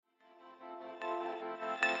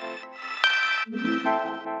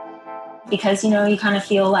Because, you kind of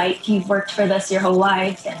feel like you've worked for this your whole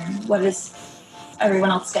life, and what is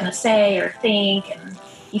everyone else going to say or think, and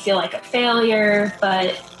you feel like a failure.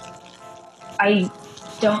 But I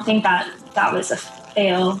don't think that was a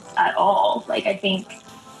fail at all. Like, I think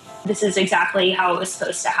this is exactly how it was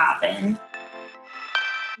supposed to happen.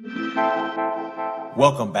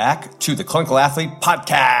 Welcome back to the Clinical Athlete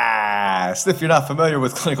Podcast. If you're not familiar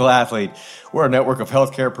with Clinical Athlete, we're a network of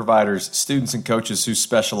healthcare providers, students, and coaches who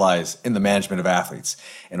specialize in the management of athletes.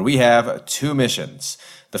 And we have two missions.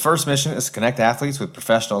 The first mission is to connect athletes with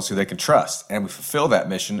professionals who they can trust, and we fulfill that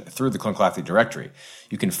mission through the Clinical Athlete Directory.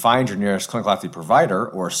 You can find your nearest clinical athlete provider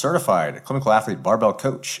or certified clinical athlete barbell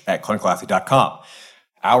coach at clinicalathlete.com.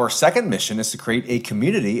 Our second mission is to create a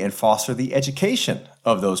community and foster the education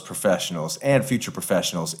of those professionals and future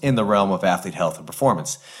professionals in the realm of athlete health and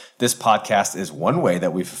performance. This podcast is one way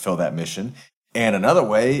that we fulfill that mission, and another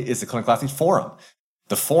way is the Clinical Athlete Forum.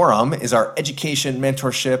 The Forum is our education,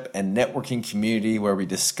 mentorship, and networking community where we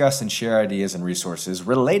discuss and share ideas and resources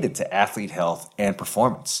related to athlete health and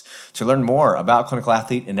performance. To learn more about Clinical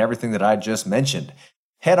Athlete and everything that I just mentioned,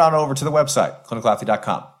 head on over to the website,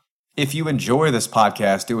 clinicalathlete.com. If you enjoy this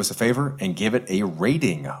podcast, do us a favor and give it a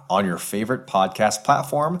rating on your favorite podcast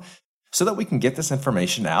platform so that we can get this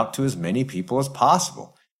information out to as many people as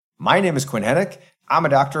possible. My name is Quinn Hennick. I'm a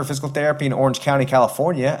doctor of physical therapy in Orange County,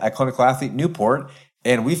 California at Clinical Athlete Newport,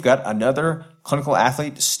 and we've got another Clinical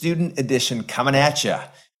Athlete Student Edition coming at you.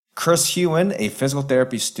 Chris Hewen, a physical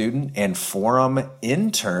therapy student and forum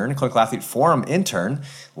intern, Clinical Athlete Forum intern,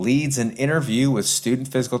 leads an interview with student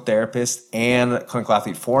physical therapist and Clinical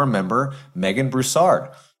Athlete Forum member Megan Broussard.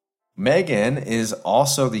 Megan is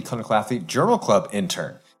also the Clinical Athlete Journal Club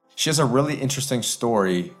intern. She has a really interesting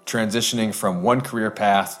story transitioning from one career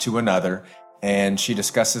path to another, and she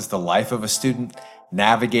discusses the life of a student,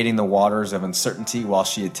 navigating the waters of uncertainty while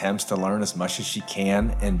she attempts to learn as much as she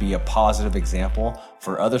can and be a positive example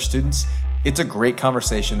for other students. It's a great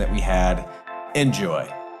conversation that we had. Enjoy.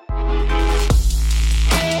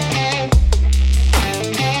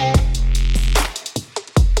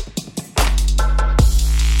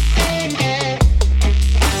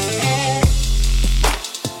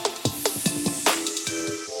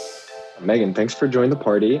 Megan, thanks for joining the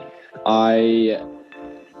party.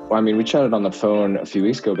 We chatted on the phone a few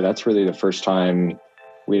weeks ago, but that's really the first time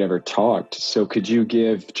we'd ever talked. So could you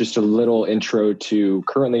give just a little intro to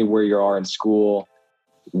currently where you are in school,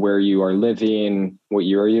 where you are living, what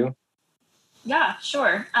year are you? Yeah,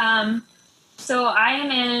 sure. So I am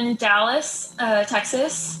in Dallas,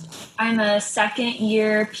 Texas. I'm a second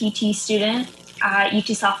year PT student at UT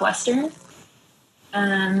Southwestern.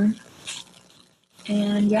 And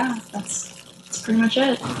yeah, that's pretty much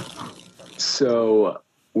it. So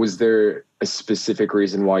was there a specific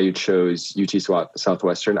reason why you chose UT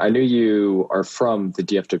Southwestern? I knew you are from the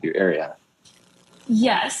DFW area.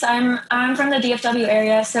 Yes, I'm from the DFW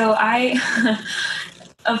area, so I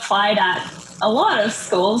applied at a lot of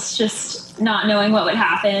schools, just not knowing what would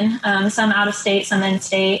happen. Some out of state, some in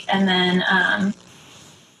state, and then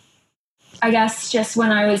I guess just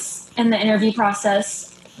when I was in the interview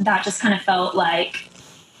process, that just kind of felt like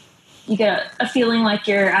you get a feeling like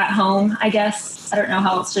you're at home, I guess. I don't know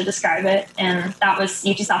how else to describe it. And that was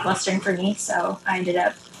UT Southwestern for me. So I ended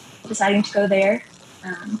up deciding to go there.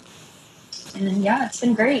 And yeah, it's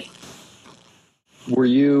been great. Were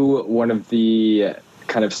you one of the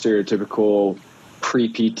kind of stereotypical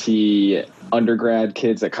pre-PT undergrad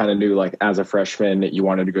kids that kind of knew, like, as a freshman, you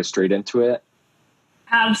wanted to go straight into it?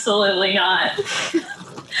 Absolutely not.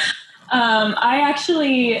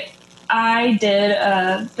 I did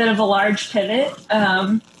a bit of a large pivot.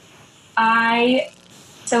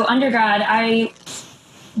 So undergrad, I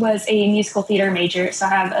was a musical theater major, so I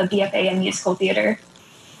have a BFA in musical theater.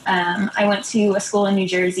 I went to a school in New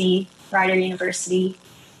Jersey, Rider University,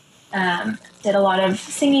 did a lot of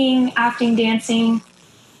singing, acting, dancing,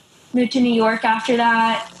 moved to New York after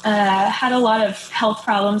that, had a lot of health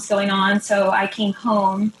problems going on, so I came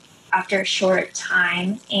home after a short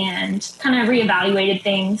time and kind of reevaluated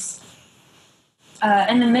things.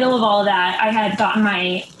 In the middle of all of that, I had gotten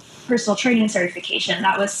my personal training certification.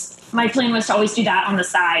 My plan was to always do that on the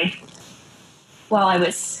side while I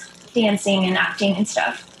was dancing and acting and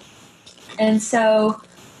stuff. And so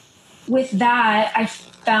with that, I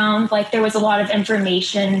found like there was a lot of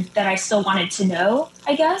information that I still wanted to know,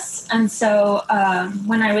 I guess. And so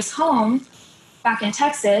when I was home back in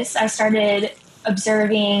Texas, I started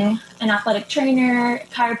observing an athletic trainer,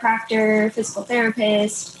 chiropractor, physical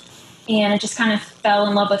therapist, and I just kind of fell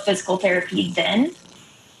in love with physical therapy then.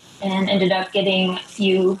 and ended up getting a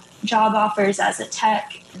few job offers as a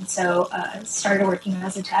tech. And so started working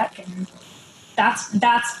as a tech, and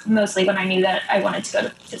that's mostly when I knew that I wanted to go to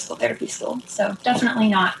physical therapy school. So definitely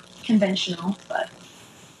not conventional, but.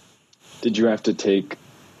 Did you have to take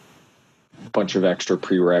a bunch of extra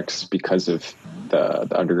prereqs because of the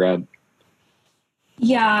undergrad?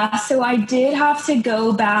 Yeah, so I did have to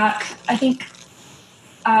go back. I think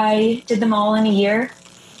I did them all in a year.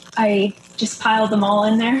 I just piled them all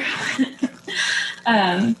in there.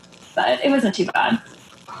 But it wasn't too bad.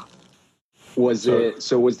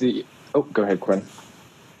 Go ahead, Quinn.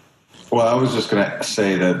 Well, I was just going to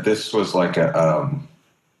say that this was like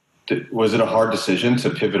was it a hard decision to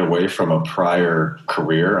pivot away from a prior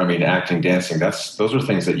career? I mean, acting, dancing, those are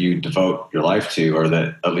things that you devote your life to, or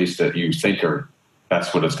that at least that you think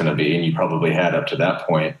that's what it's going to be. And you probably had up to that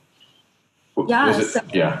point.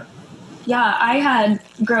 Yeah. Yeah, I had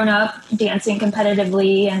grown up dancing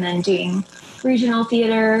competitively and then doing regional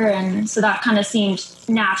theater. And so that kind of seemed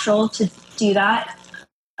natural to do that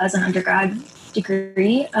as an undergrad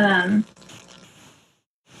degree. But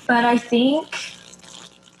I think,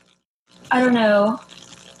 I don't know,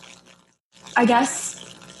 I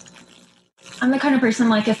guess I'm the kind of person,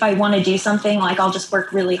 like, if I want to do something, like, I'll just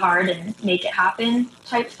work really hard and make it happen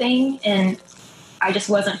type thing. And I just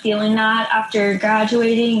wasn't feeling that after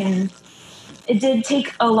graduating. And it did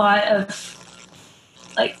take a lot of,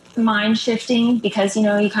 like, mind shifting because, you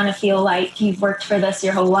know, you kind of feel like you've worked for this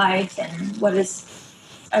your whole life and what is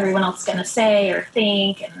everyone else going to say or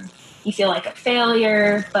think, and you feel like a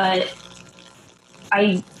failure. But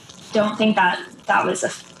I don't think that was a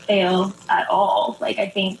fail at all. Like, I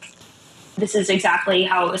think this is exactly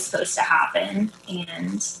how it was supposed to happen.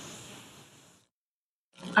 And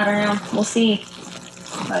I don't know, we'll see.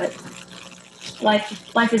 But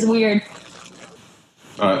life is weird.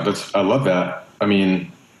 I love that. I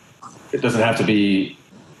mean, it doesn't have to be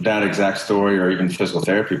that exact story or even physical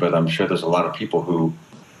therapy, but I'm sure there's a lot of people who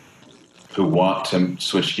want to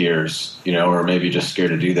switch gears, you know, or maybe just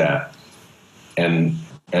scared to do that. And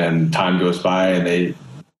time goes by and they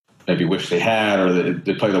maybe wish they had, or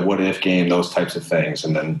they play the what if game, those types of things.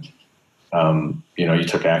 And then, you know, you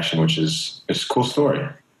took action, which is a cool story.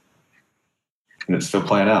 And it's still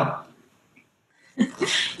playing out.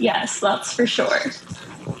 Yes, that's for sure.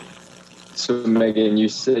 So, Megan, you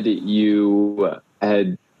said you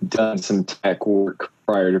had done some tech work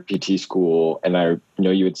prior to PT school, and I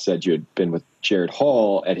know you had said you had been with Jared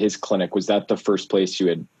Hall at his clinic. Was that the first place you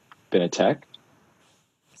had been a tech?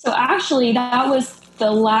 So actually, that was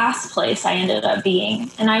the last place I ended up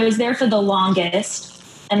being, and I was there for the longest,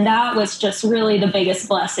 and that was just really the biggest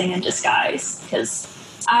blessing in disguise because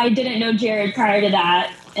I didn't know Jared prior to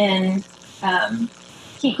that, and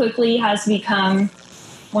he quickly has become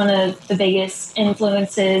one of the biggest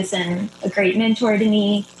influences and a great mentor to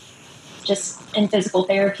me, just in physical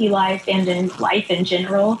therapy life and in life in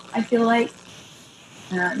general, I feel like.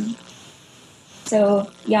 So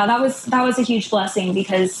yeah, that was a huge blessing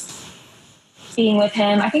because being with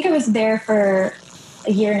him, I think I was there for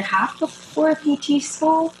a year and a half before PT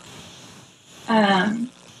school. But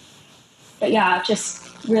yeah,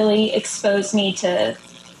 just really exposed me to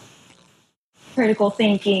critical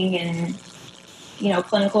thinking and, you know,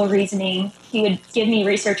 clinical reasoning. He would give me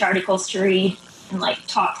research articles to read and, like,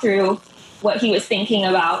 talk through what he was thinking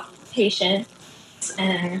about patients.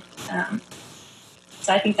 And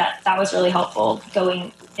so I think that was really helpful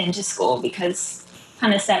going into school because it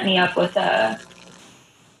kind of set me up with a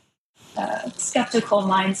skeptical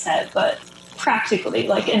mindset, but practically,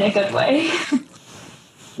 like, in a good way.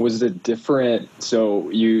 Was it different? So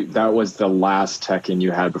that was the last tech-in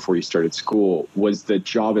you had before you started school. Was the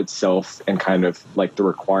job itself and kind of like the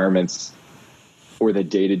requirements or the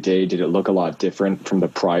day-to-day, did it look a lot different from the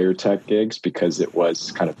prior tech gigs because it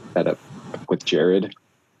was kind of set up with Jared?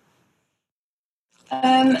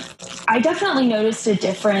 I definitely noticed a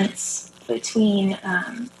difference between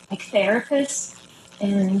like therapists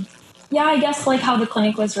and, yeah, I guess like how the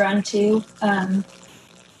clinic was run too.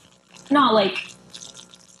 Not like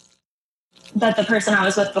that the person I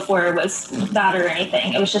was with before was that or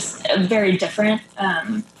anything. It was just very different.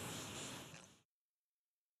 I'm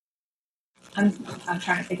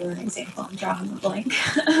trying to figure an example. I'm drawing a blank.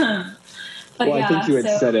 But well, yeah, I think you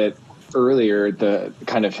had said it earlier, the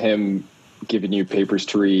kind of him giving you papers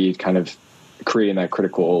to read, kind of creating that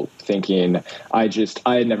critical thinking. I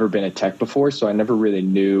had never been a tech before, so I never really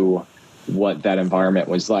knew what that environment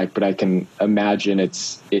was like, but I can imagine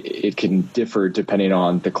it can differ depending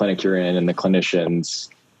on the clinic you're in and the clinicians,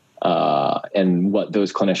 and what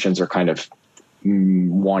those clinicians are kind of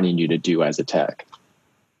wanting you to do as a tech.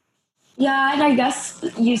 Yeah, and I guess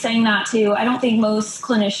you saying that too, I don't think most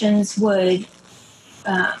clinicians would,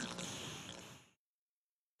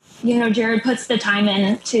 Jared puts the time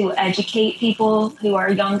in to educate people who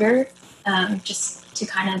are younger, just to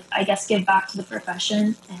kind of, I guess, give back to the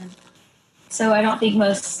profession. And so I don't think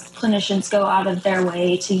most clinicians go out of their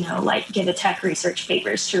way to, give a tech research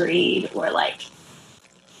papers to read or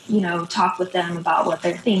talk with them about what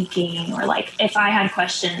they're thinking, or if I had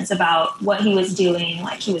questions about what he was doing,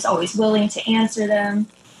 he was always willing to answer them.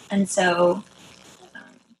 And so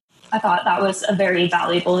I thought that was a very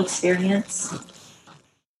valuable experience.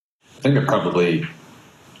 I think it probably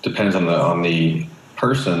depends on the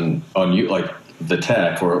person, on you, like the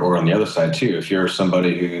tech, or on the other side too. If you're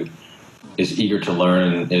somebody who is eager to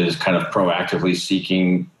learn and is kind of proactively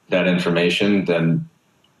seeking that information, then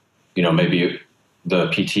maybe the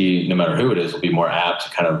PT, no matter who it is, will be more apt to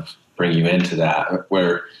kind of bring you into that.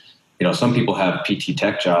 Where some people have PT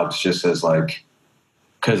tech jobs just as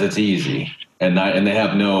because it's easy, and they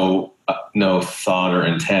have no thought or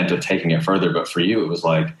intent of taking it further. But for you, it was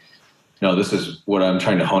this is what I'm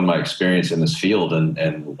trying to hone my experience in this field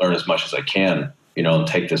and learn as much as I can, and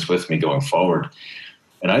take this with me going forward.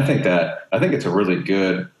 And I think it's a really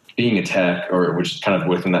good, being a tech, or which is kind of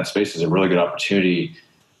within that space, is a really good opportunity,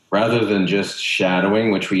 rather than just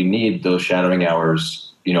shadowing, which we need those shadowing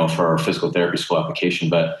hours, for our physical therapy school application.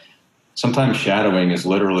 But sometimes shadowing is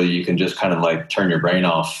literally, you can just kind of turn your brain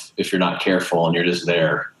off if you're not careful and you're just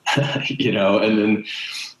there, and then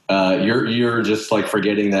you're just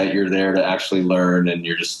forgetting that you're there to actually learn, and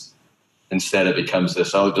you're just, instead it becomes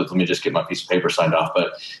this, let me just get my piece of paper signed off.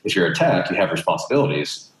 But if you're a tech, you have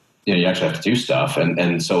responsibilities, you actually have to do stuff.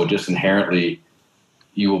 And so just inherently,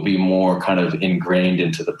 you will be more kind of ingrained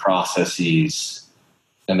into the processes,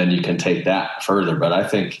 and then you can take that further. But I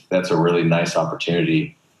think that's a really nice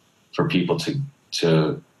opportunity for people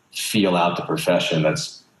to feel out the profession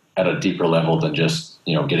that's at a deeper level than just,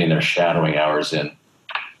 getting their shadowing hours in.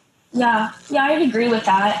 Yeah, I'd agree with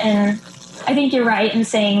that. And I think you're right in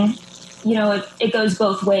saying, it goes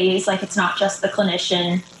both ways. It's not just the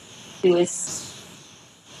clinician who is,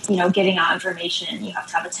 getting out information. You have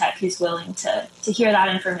to have a tech who's willing to hear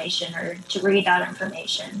that information or to read that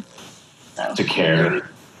information. So to care.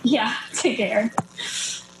 Yeah, to care.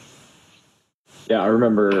 Yeah, I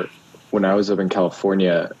remember when I was up in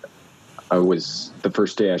California, the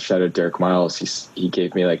first day I shadowed Derek Miles, he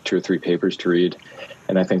gave me 2 or 3 papers to read.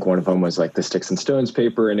 And I think one of them was the Sticks and Stones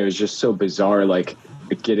paper. And it was just so bizarre,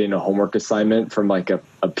 getting a homework assignment from a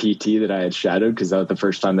PT that I had shadowed, because that was the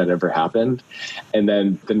first time that ever happened. And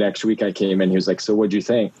then the next week I came in, he was like, "So what'd you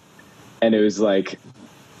think?" And it was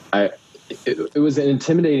it was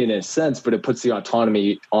intimidating in a sense, but it puts the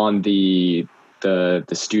autonomy on the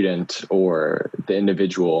student or the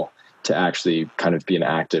individual to actually kind of be an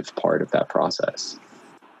active part of that process.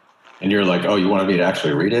 And you're like, "Oh, you wanted me to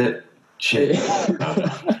actually read it?" Shit.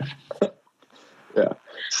 Yeah.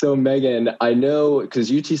 So Megan, I know,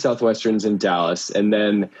 because UT Southwestern's in Dallas, and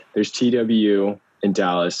then there's TWU in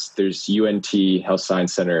Dallas, there's UNT Health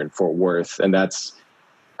Science Center in Fort Worth, and that's,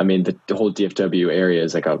 the whole DFW area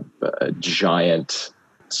is a giant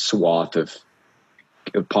swath of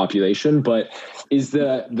population. But is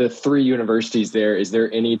the 3 universities there, is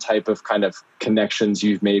there any type of kind of connections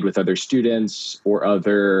you've made with other students or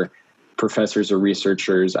other professors or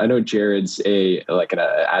researchers? I know Jared's an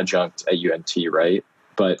adjunct at UNT, right?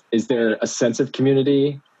 But is there a sense of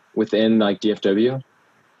community within DFW?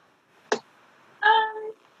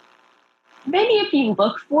 Maybe if you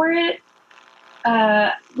look for it,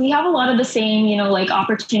 we have a lot of the same,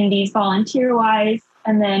 opportunities volunteer-wise,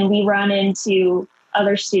 and then we run into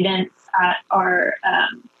other students at our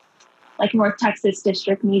North Texas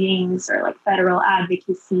district meetings or federal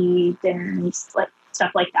advocacy dinners,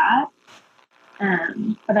 stuff like that.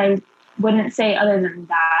 But I wouldn't say other than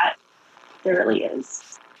that, there really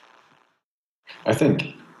is. I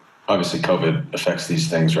think obviously COVID affects these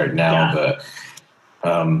things right now, but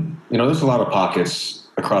there's a lot of pockets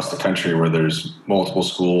across the country where there's multiple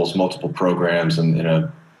schools, multiple programs in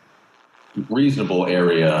a reasonable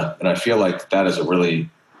area. And I feel like that is a really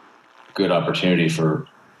good opportunity for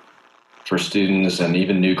students and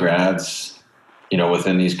even new grads,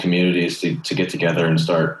 within these communities to get together and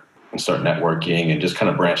start networking and just kind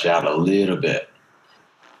of branch out a little bit.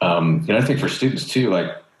 I think for students too,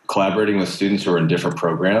 collaborating with students who are in different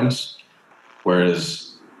programs,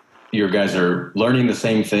 whereas your guys are learning the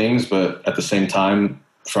same things, but at the same time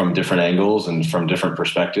from different angles and from different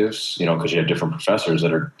perspectives, because you have different professors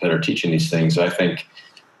that are teaching these things. So I think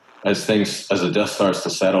as the dust starts to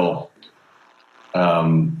settle,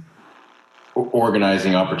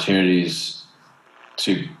 organizing opportunities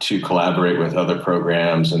to collaborate with other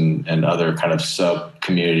programs and other kind of sub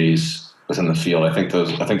communities within the field. I think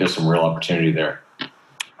there's some real opportunity there.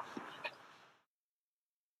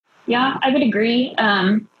 Yeah, I would agree.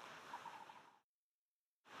 I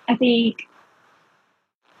think,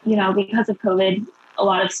 because of COVID, a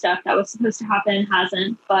lot of stuff that was supposed to happen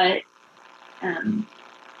hasn't, but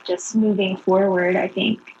just moving forward, I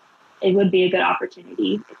think it would be a good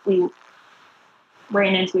opportunity if we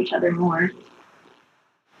ran into each other more.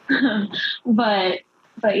 but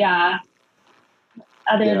yeah,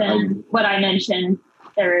 other than what I mentioned,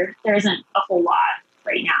 there isn't a whole lot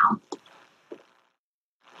right now.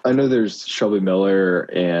 I know there's Shelby Miller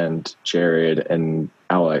and Jared and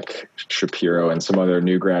Alec Shapiro and some other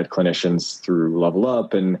new grad clinicians through Level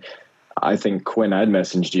Up. And I think, Quinn, I'd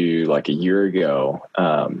messaged you like a year ago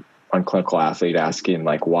on Clinical Athlete asking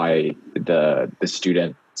like why the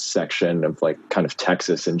student section of like kind of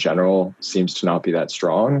Texas in general seems to not be that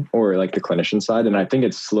strong, or like the clinician side. And I think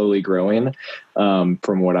it's slowly growing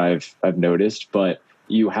from what I've noticed. But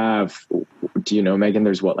you have, do you know, Megan,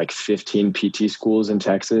 there's like 15 PT schools in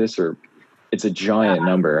Texas, or it's a giant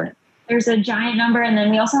number. There's a giant number. And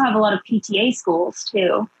then we also have a lot of PTA schools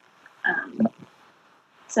too.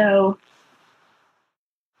 So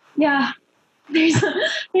yeah, there's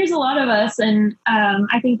a lot of us. And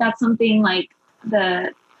I think that's something like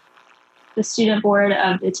the student board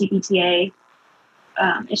of the TPTA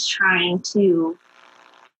is trying to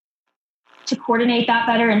coordinate that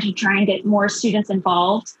better and to try and get more students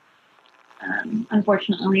involved.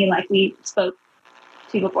 Unfortunately, like we spoke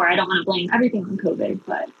to before, I don't want to blame everything on COVID,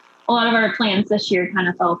 but a lot of our plans this year kind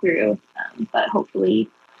of fell through. But hopefully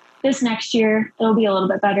this next year, it'll be a little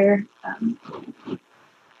bit better.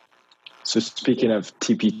 So speaking of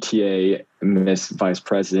TPTA, Miss Vice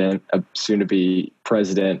President, soon to be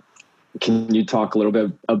president, can you talk a little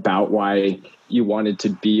bit about why you wanted to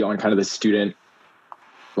be on kind of the student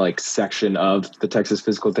like section of the Texas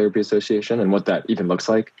Physical Therapy Association and what that even looks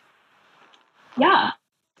like? Yeah.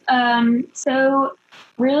 So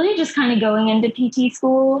really just kind of going into PT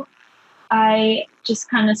school, I just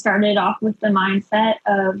kind of started off with the mindset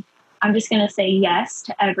of I'm just going to say yes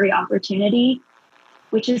to every opportunity,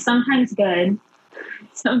 which is sometimes good.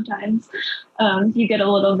 Sometimes you get a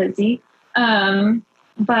little busy.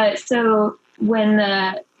 But so when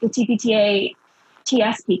the TPTA,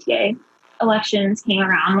 TSPTA elections came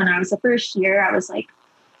around when I was the first year, I was like,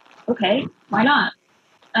 okay, why not?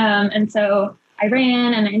 And so I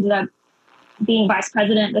ran and I ended up being vice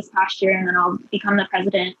president this past year, and then I'll become the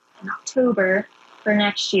president in October for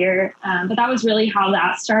next year. But that was really how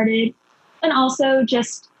that started. And also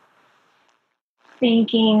just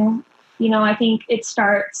thinking, I think it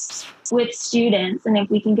starts with students, and if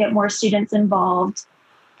we can get more students involved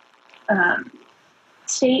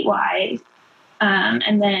statewide,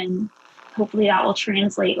 and then hopefully that will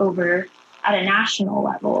translate over at a national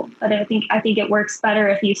level. But I think it works better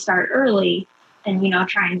if you start early and,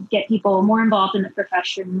 try and get people more involved in the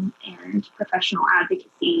profession and professional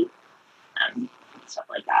advocacy, stuff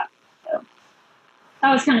like that. So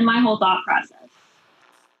that was kind of my whole thought process.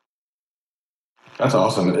 That's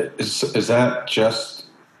awesome. Is that just,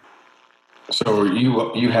 so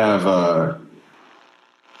you have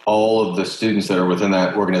all of the students that are within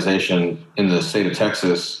that organization in the state of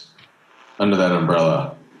Texas under that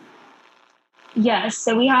umbrella? Yes.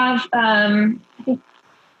 So we have, I think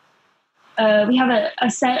we have a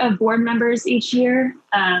set of board members each year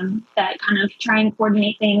that kind of try and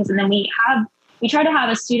coordinate things. And then we try to have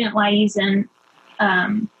a student liaison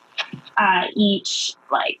at each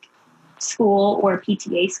like school or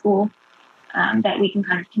PTA school that we can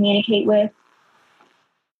kind of communicate with.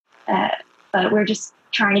 But we're just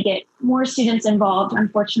trying to get more students involved.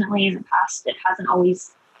 Unfortunately, in the past, it hasn't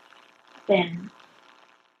always been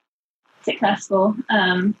successful.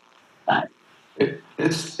 But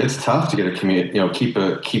it's tough to get a community, keep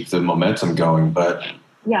the momentum going. But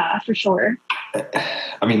yeah, for sure.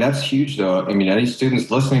 I mean, that's huge, though. I mean, any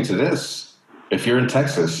students listening to this, if you're in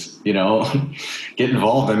Texas, get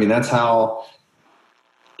involved. I mean, that's how.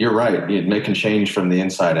 You're right. Making change from the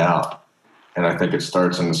inside out. And I think it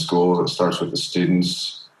starts in the schools. It starts with the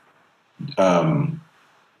students. What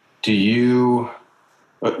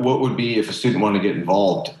would be, if a student wanted to get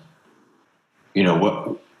involved,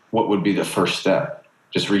 what would be the first step?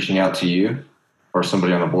 Just reaching out to you or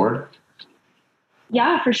somebody on the board?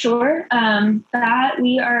 Yeah, for sure. That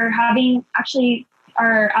we are having, actually,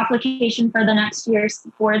 our application for the next year's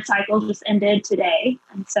board cycle just ended today.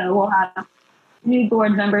 And so we'll have new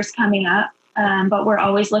board members coming up. But we're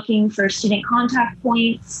always looking for student contact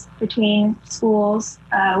points between schools.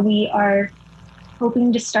 We are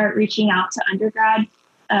hoping to start reaching out to undergrad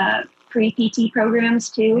pre-PT programs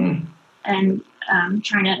too, and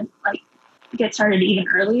trying to like get started even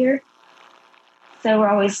earlier. So we're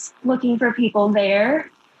always looking for people there.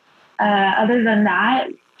 Other than that,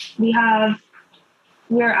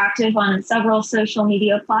 we're active on several social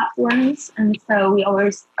media platforms, and so we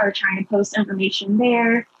always are trying to post information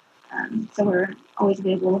there. So we're always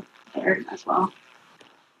available there as well.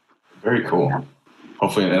 Very cool. Yeah.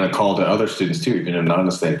 Hopefully, and a call to other students too, even if not in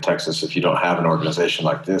the state of Texas, if you don't have an organization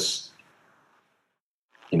like this,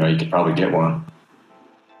 you could probably get one.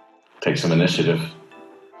 Take some initiative.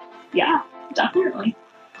 Yeah, definitely.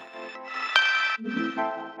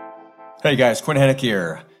 Hey guys, Quinn Hennick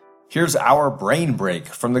here. Here's our brain break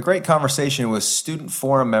from the great conversation with Student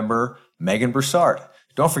Forum member Megan Broussard.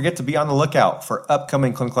 Don't forget to be on the lookout for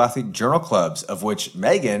upcoming Clinical Athlete Journal Clubs, of which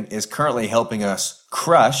Megan is currently helping us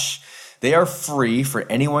crush. They are free for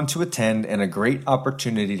anyone to attend and a great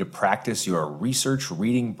opportunity to practice your research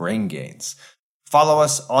reading brain gains. Follow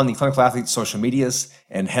us on the Clinical Athlete social medias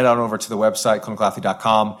and head on over to the website,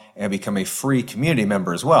 clinicalathlete.com, and become a free community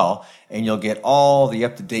member as well. And you'll get all the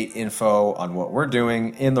up-to-date info on what we're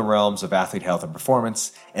doing in the realms of athlete health and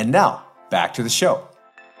performance. And now, back to the show.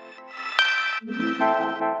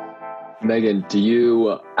 Megan, do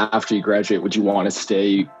you, after you graduate, would you want to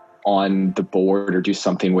stay on the board or do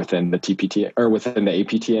something within the TPTA or within the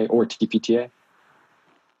APTA or TPTA?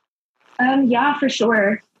 Yeah, for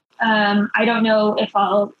sure. I don't know if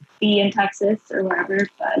I'll be in Texas or wherever,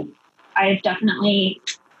 but I've definitely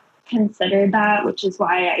considered that, which is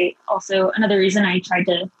why another reason I tried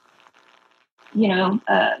to,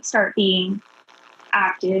 start being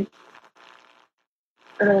active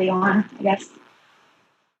early on, I guess.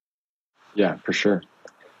 Yeah, for sure.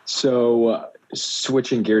 So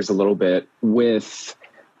switching gears a little bit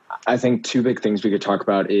I think two big things we could talk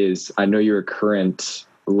about is, I know you're a current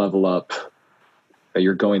level up,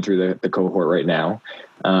 you're going through the cohort right now.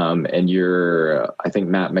 And I think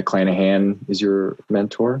Matt McClanahan is your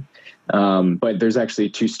mentor. But there's actually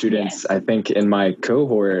two students, I think, in my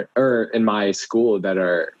cohort or in my school that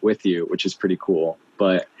are with you, which is pretty cool.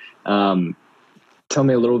 But tell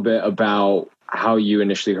me a little bit about how you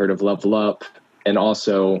initially heard of Level Up, and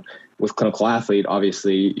also with Clinical Athlete.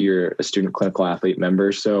 Obviously, you're a student Clinical Athlete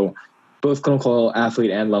member. So both Clinical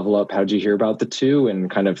Athlete and Level Up, how did you hear about the two? And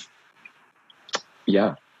kind of,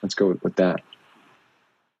 let's go with that.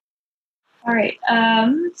 All right.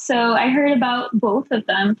 So I heard about both of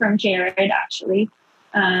them from Jared, actually.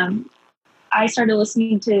 I started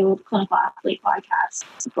listening to Clinical Athlete podcasts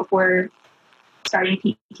before starting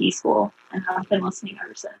PT school, and have been listening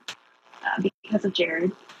ever since because of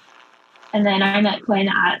Jared. And then I met Quinn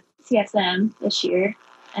at CSM this year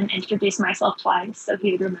and introduced myself twice, so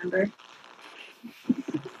he would remember.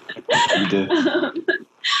 You did.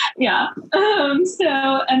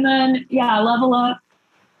 Level Up.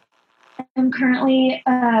 I'm currently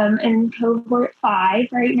in cohort 5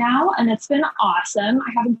 right now, and it's been awesome.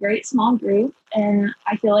 I have a great small group, and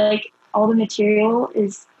I feel like all the material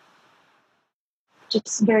is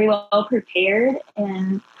just very well prepared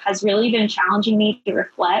and has really been challenging me to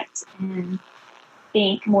reflect and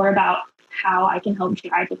think more about how I can help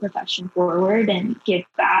drive the profession forward and give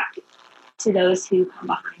back to those who come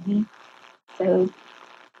behind me. So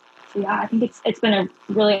I think it's been a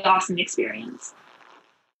really awesome experience.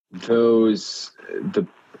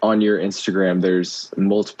 On your Instagram, there's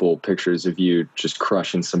multiple pictures of you just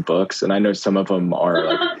crushing some books, and I know some of them are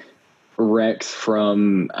like recs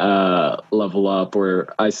from Level Up,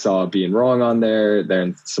 where I saw Being Wrong on there.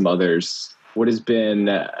 Then some others. What has been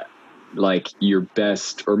like your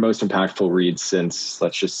best or most impactful read since,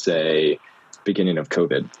 let's just say, beginning of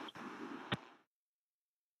COVID?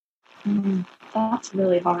 That's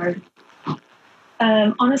really hard.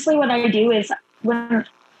 Honestly, what I do is, when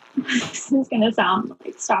this is going to sound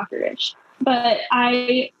like stalkerish, but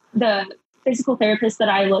the physical therapist that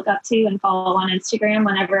I look up to and follow on Instagram,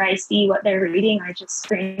 whenever I see what they're reading, I just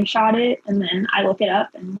screenshot it and then I look it up.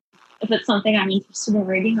 And if it's something I'm interested in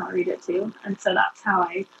reading, I'll read it too. And so that's how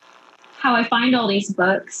I find all these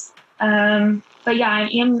books. But yeah,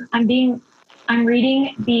 I'm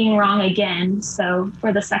reading Being Wrong again. So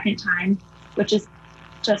for the second time, which is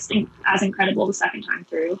just as incredible the second time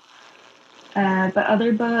through. But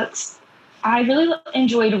other books, I really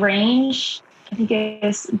enjoyed Range. I think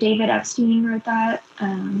it's David Epstein wrote that.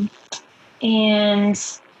 And I'm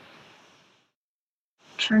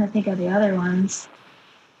trying to think of the other ones.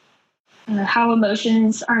 How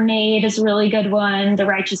Emotions Are Made is a really good one. The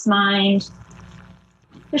Righteous Mind.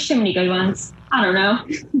 There's too many good ones. I don't know.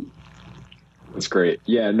 That's great.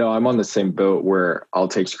 Yeah, no, I'm on the same boat where I'll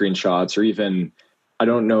take screenshots, or even I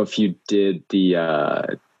don't know if you did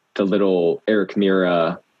the little Eric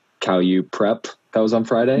Mira CalU prep that was on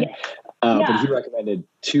Friday. Yeah. But he recommended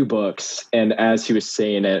 2 books, and as he was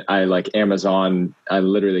saying it, I Amazon. I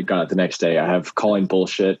literally got it the next day. I have Calling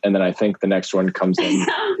Bullshit, and then I think the next one comes in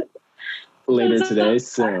later today.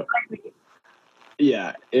 So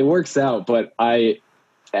yeah, it works out. But I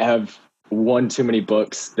have one too many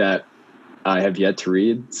books that I have yet to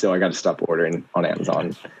read, so I got to stop ordering on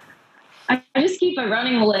Amazon. I just keep a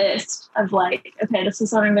running list of like, okay, this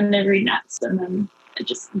is what I'm going to read next, and then I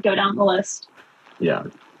just go down the list. Yeah.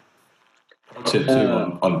 Tip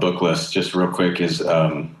too on book lists, just real quick, is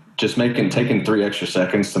just taking 3 extra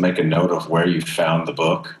seconds to make a note of where you found the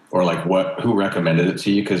book, or like who recommended it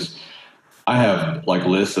to you. Because I have like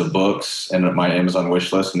lists of books and my Amazon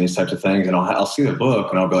wish list and these types of things, and I'll see the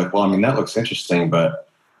book and I'll be like, well, I mean, that looks interesting, but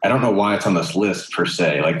I don't know why it's on this list per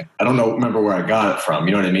se. Like, I don't remember where I got it from.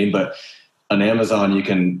 You know what I mean? But on Amazon, you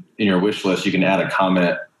can, in your wish list, you can add a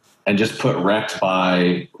comment and just put rect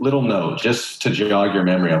by little note, just to jog your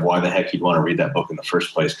memory of why the heck you'd want to read that book in the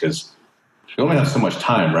first place. Because you only have so much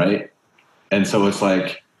time, right? And so it's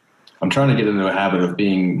like, I'm trying to get into a habit of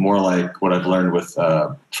being more like what I've learned with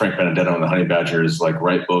Frank Benedetto and the Honey Badgers, like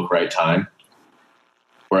right book, right time.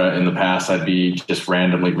 Where in the past I'd be just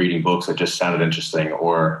randomly reading books that just sounded interesting,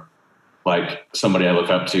 or like somebody I look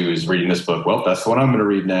up to is reading this book. Well, that's the one I'm going to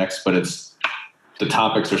read next, but the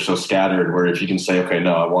topics are so scattered where if you can say, okay,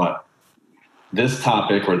 no, I want this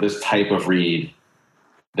topic or this type of read,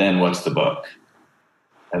 then what's the book?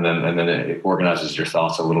 And then it organizes your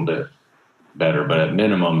thoughts a little bit better. But at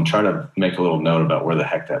minimum, try to make a little note about where the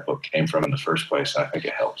heck that book came from in the first place. I think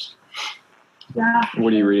it helps. Yeah.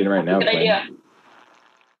 What are you reading right now, Good idea.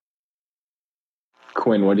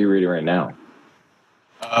 Quinn, what are you reading right now?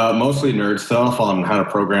 Mostly nerd stuff on how to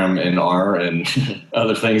program in R and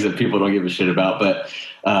other things that people don't give a shit about. But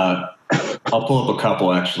I'll pull up a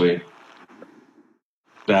couple actually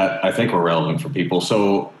that I think were relevant for people.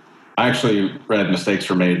 So I actually read Mistakes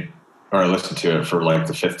Were Made, or I listened to it for like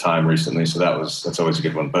the 5th time recently. So that's always a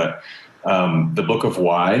good one. But the Book of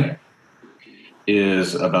Why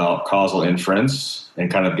is about causal inference and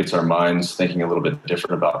kind of gets our minds thinking a little bit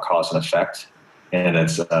different about cause and effect. And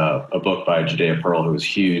it's a book by Judea Pearl, who is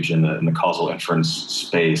huge in the causal inference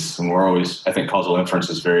space. And I think causal inference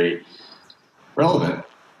is very relevant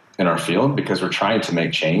in our field because we're trying to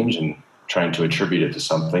make change and trying to attribute it to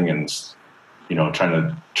something, and trying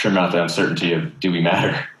to trim out the uncertainty of, do we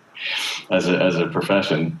matter as a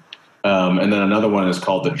profession? And then another one is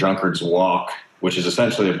called The Drunkard's Walk, which is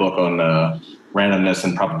essentially a book on randomness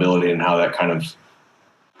and probability and how that kind of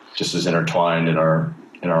just is intertwined in our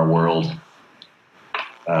world.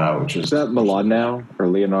 Which was that Mlodinow or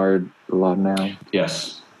Leonard Mlodinow?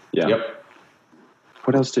 Yes. Yeah. Yep.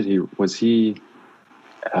 What else was he?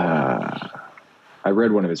 I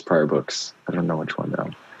read one of his prior books. I don't know which one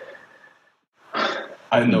though.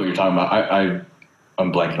 I know what you're talking about.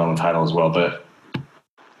 I'm blanking on the title as well, but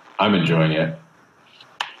I'm enjoying it.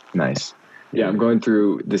 Nice. Yeah, I'm going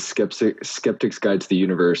through the Skeptic's Guide to the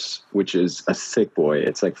Universe, which is a thick boy.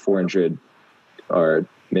 It's like 400 or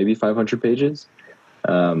maybe 500 pages.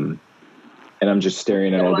 And I'm just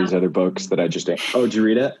staring at all these other books that I just... Oh, did you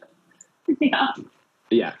read it? Yeah.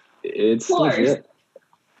 Yeah. It's legit.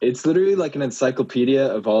 It's literally like an encyclopedia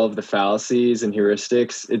of all of the fallacies and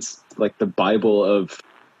heuristics. It's like the Bible of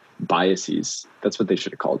biases. That's what they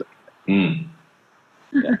should have called it. Mm.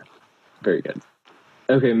 Yeah. Very good.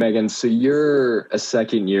 Okay, Megan, so you're a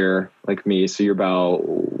second year like me, so you're about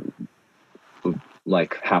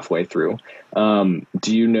like halfway through.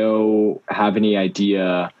 Do you have any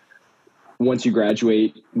idea once you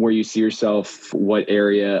graduate where you see yourself, what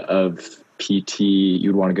area of PT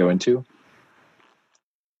you'd want to go into?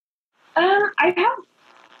 I have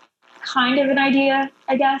kind of an idea,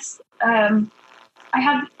 I guess. I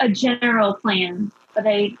have a general plan, but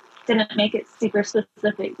I didn't make it super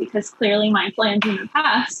specific because clearly my plans in the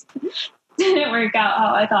past didn't work out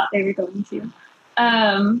how I thought they were going to.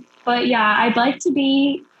 But yeah, I'd like to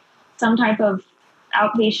be some type of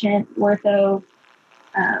outpatient ortho,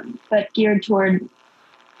 but geared toward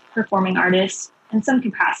performing artists in some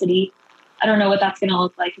capacity. I don't know what that's going to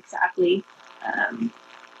look like exactly.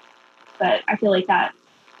 But I feel like that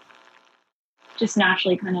just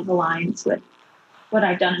naturally kind of aligns with what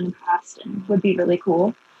I've done in the past and would be really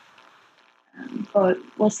cool. But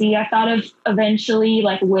we'll see. I thought of eventually,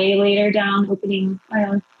 like way later down, opening my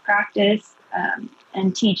own practice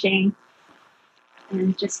and teaching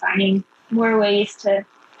and just finding more ways to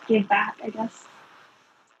give back, I guess.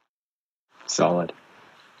 Solid.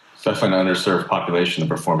 It's definitely an underserved population,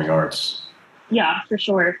 the performing arts. Yeah, for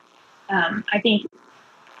sure. I think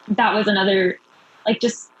that was another, like,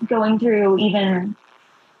 just going through even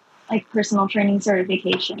like personal training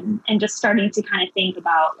certification and just starting to kind of think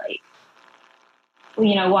about like, well,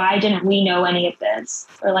 you know, why didn't we know any of this?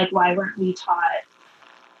 Or like, why weren't we taught?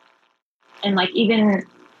 And like, even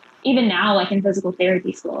now, like in physical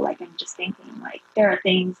therapy school, like I'm just thinking like, there are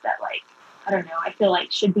things that like, I don't know, I feel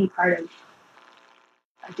like should be part of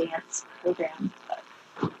a dance program. But.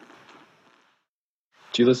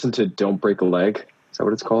 Do you listen to Don't Break a Leg? Is that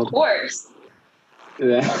what it's called? Of course.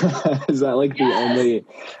 Is that like the only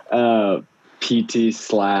PT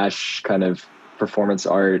 / kind of performance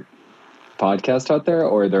art podcast out there,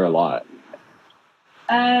 or are there a lot?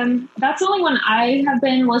 That's the only one I have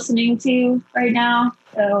been listening to right now.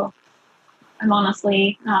 So I'm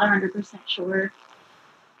honestly not 100% sure.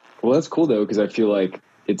 Well, that's cool though, because I feel like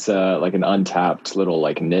it's like an untapped little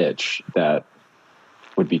like niche that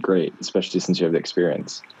would be great, especially since you have the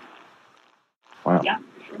experience. Wow. Yeah.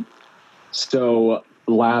 So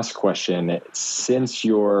last question, since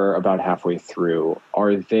you're about halfway through,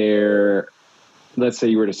 are there, let's say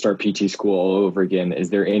you were to start PT school all over again, is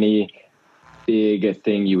there any big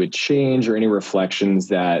thing you would change or any reflections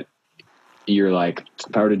that you're like,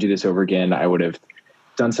 if I were to do this over again, I would have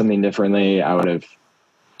done something differently, I would have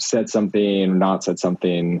said something, not said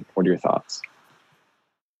something? What are your thoughts?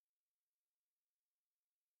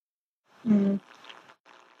 I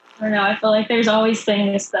don't know. I feel like there's always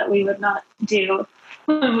things that we would not do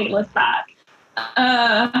when we look back.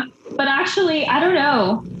 But actually, I don't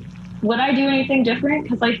know. Would I do anything different?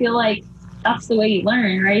 Because I feel like that's the way you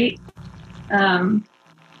learn, right?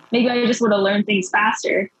 Maybe I just would have learned things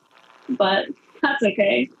faster, but that's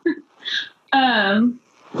okay.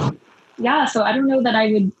 Yeah, so I don't know that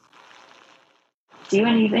I would do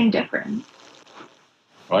anything different.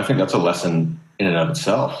 Well, I think that's a lesson in and of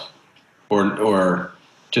itself. Or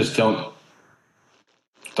just don't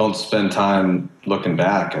spend time looking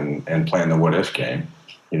back and playing the what if game.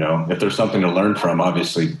 You know, if there's something to learn from,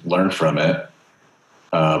 obviously learn from it,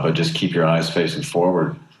 but just keep your eyes facing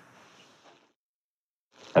forward.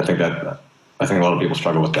 I think a lot of people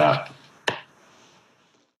struggle with that.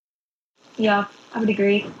 Yeah, I would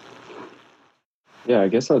agree. Yeah, I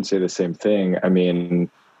guess I would say the same thing. I mean,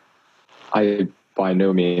 I by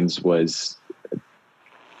no means was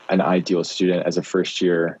an ideal student as a first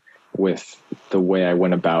year with the way I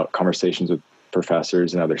went about conversations with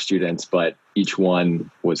professors and other students, but each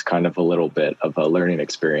one was kind of a little bit of a learning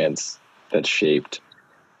experience that shaped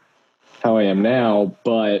how I am now,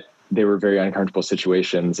 but they were very uncomfortable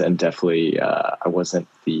situations, and definitely I wasn't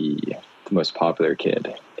the most popular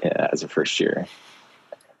kid as a first year.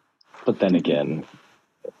 But then again,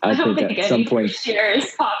 I don't think at some point first year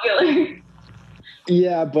is popular.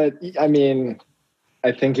 Yeah, but I mean,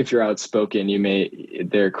 I think if you're outspoken,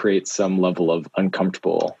 there creates some level of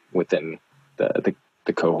uncomfortable within the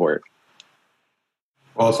cohort.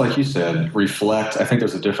 Well, it's like you said, reflect. I think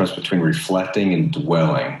there's a difference between reflecting and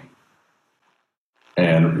dwelling.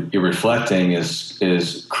 And your reflecting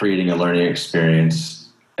is creating a learning experience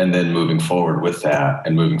and then moving forward with that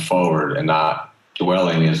and moving forward, and not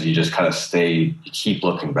dwelling is you just kind of you keep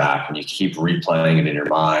looking back and you keep replaying it in your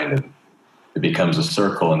mind, and it becomes a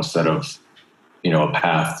circle instead of, a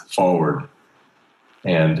path forward.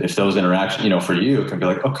 And if those interactions, for you, it can be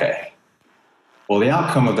like, okay, well, the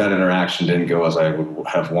outcome of that interaction didn't go as I would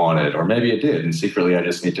have wanted, or maybe it did. And secretly, I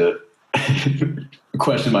just need to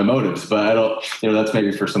question my motives, but I don't, that's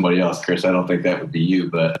maybe for somebody else, Chris. I don't think that would be you,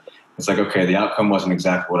 but it's like, okay, the outcome wasn't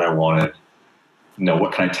exactly what I wanted.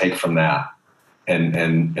 What can I take from that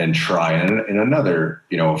and try in another,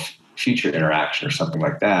 future interaction or something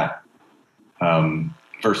like that.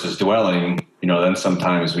 Versus dwelling, then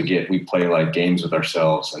sometimes we play like games with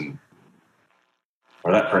ourselves,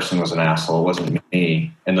 or that person was an asshole, it wasn't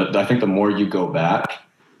me. And I think the more you go back,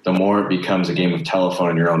 the more it becomes a game of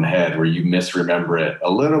telephone in your own head, where you misremember it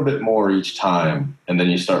a little bit more each time, and then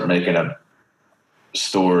you start making up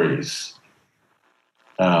stories.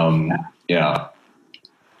 Yeah,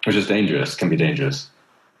 which is dangerous. Can be dangerous.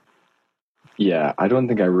 Yeah, I don't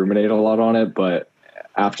think I ruminate a lot on it, but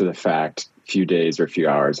after the fact, a few days or a few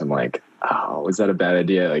hours, I'm like, oh, was that a bad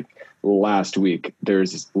idea? Like last week,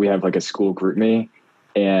 we have like a school group me,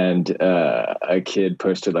 and a kid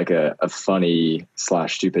posted like a funny /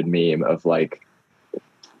 stupid meme of like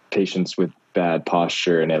patients with bad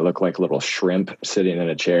posture, and it looked like a little shrimp sitting in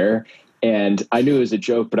a chair. And I knew it was a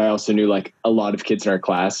joke, but I also knew like a lot of kids in our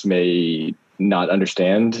class may not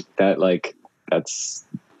understand that like that's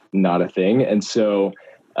not a thing. And so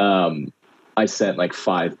I sent like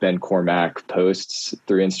 5 Ben Cormack posts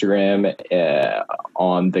through Instagram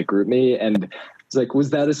on the group me, and It's like, was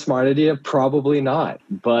that a smart idea? Probably not.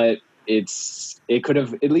 But it could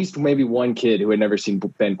have, at least maybe one kid who had never seen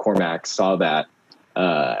Ben Cormack saw that,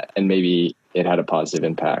 and maybe it had a positive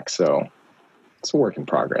impact. So it's a work in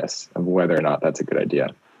progress of whether or not that's a good idea.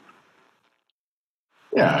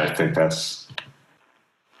 Yeah, I think that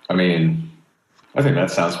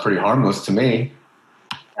sounds pretty harmless to me.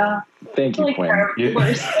 Thank you, Quinn.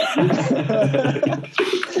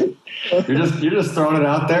 You're just throwing it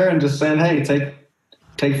out there and just saying, hey,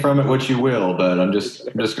 take from it what you will, but I'm just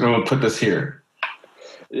going to put this here.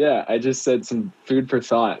 Yeah, I just said some food for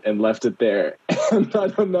thought and left it there.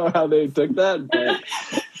 I don't know how they took that, but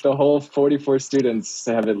the whole 44 students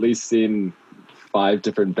have at least seen 5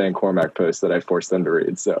 different Ben Cormack posts that I forced them to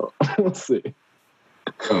read. So we'll see.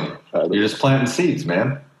 You're just planting seeds,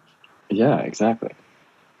 man. Yeah, exactly.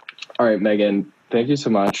 All right, Megan, thank you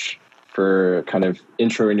so much for kind of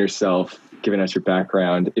introing yourself, giving us your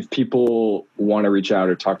background. If people want to reach out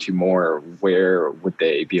or talk to you more, where would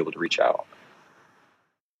they be able to reach out?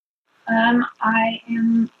 I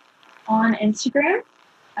am on Instagram.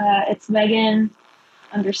 It's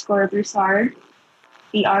Megan_Broussard, BROUSSARD.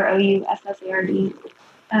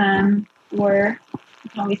 Or you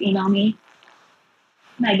can always email me,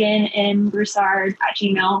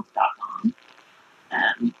 meganmbroussard@gmail.com.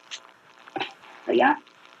 But yeah.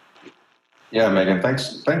 Yeah, Megan,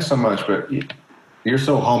 thanks so much. But you're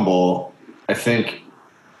so humble. I think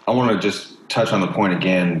I want to just touch on the point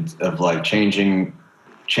again of like changing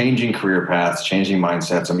career paths, changing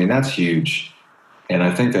mindsets. I mean, that's huge. And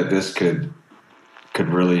I think that this could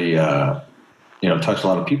really, touch a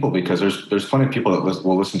lot of people, because there's plenty of people that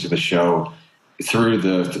will listen to the show through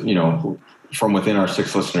from within our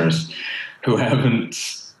 6 listeners who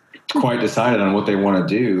haven't quite decided on what they want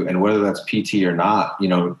to do, and whether that's PT or not.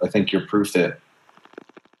 I think you're proof that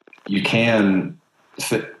you can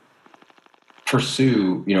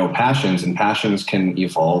pursue, passions, and passions can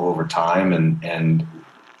evolve over time. And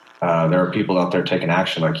there are people out there taking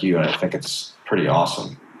action like you. And I think it's pretty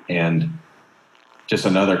awesome. And just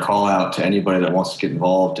another call out to anybody that wants to get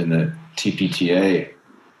involved in the TPTA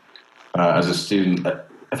as a student.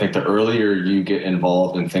 I think the earlier you get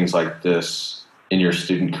involved in things like this in your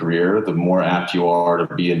student career, the more apt you are to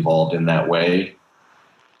be involved in that way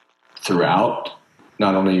throughout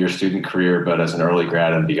not only your student career, but as an early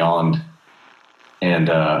grad and beyond. And,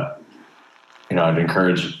 I'd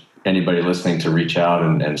encourage anybody listening to reach out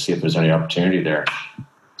and see if there's any opportunity there.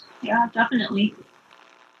 Yeah, definitely.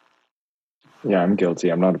 Yeah, I'm guilty.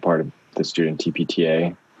 I'm not a part of the student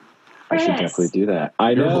TPTA. I should definitely do that.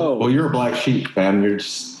 I know. Well, you're a black sheep, man. You're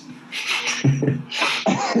just... Come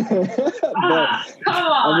on.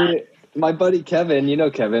 I mean, my buddy Kevin,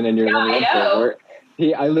 Kevin, and your level 1 cohort.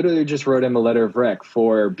 I literally just wrote him a letter of rec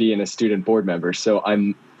for being a student board member. So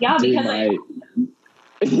I'm doing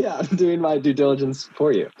my due diligence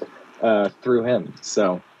for you through him.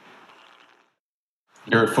 So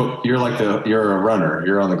you're a runner.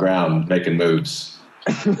 You're on the ground making moves.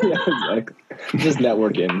 Yeah, exactly. Just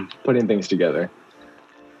networking, putting things together.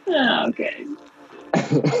 Oh, okay.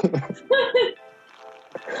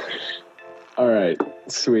 All right.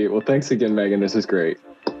 Sweet. Well, thanks again, Megan. This is great.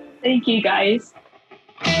 Thank you, guys.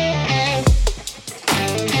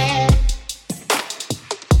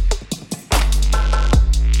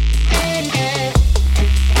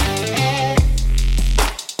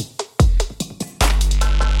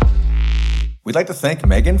 We'd like to thank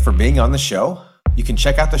Megan for being on the show. You can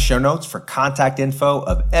check out the show notes for contact info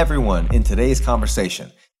of everyone in today's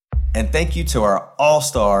conversation. And thank you to our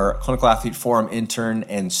all-star Clinical Athlete Forum intern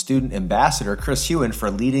and student ambassador, Chris Hewen, for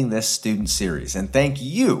leading this student series. And thank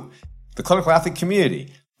you, the clinical athlete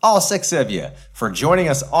community, all 6 of you, for joining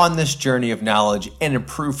us on this journey of knowledge and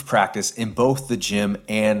improved practice in both the gym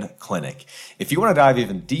and clinic. If you want to dive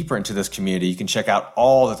even deeper into this community, you can check out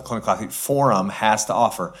all that the Clinical Athlete Forum has to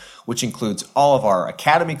offer, which includes all of our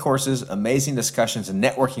academy courses, amazing discussions, and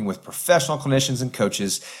networking with professional clinicians and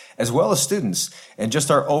coaches, as well as students, and just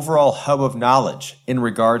our overall hub of knowledge in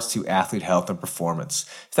regards to athlete health and performance.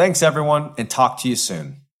 Thanks, everyone, and talk to you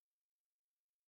soon.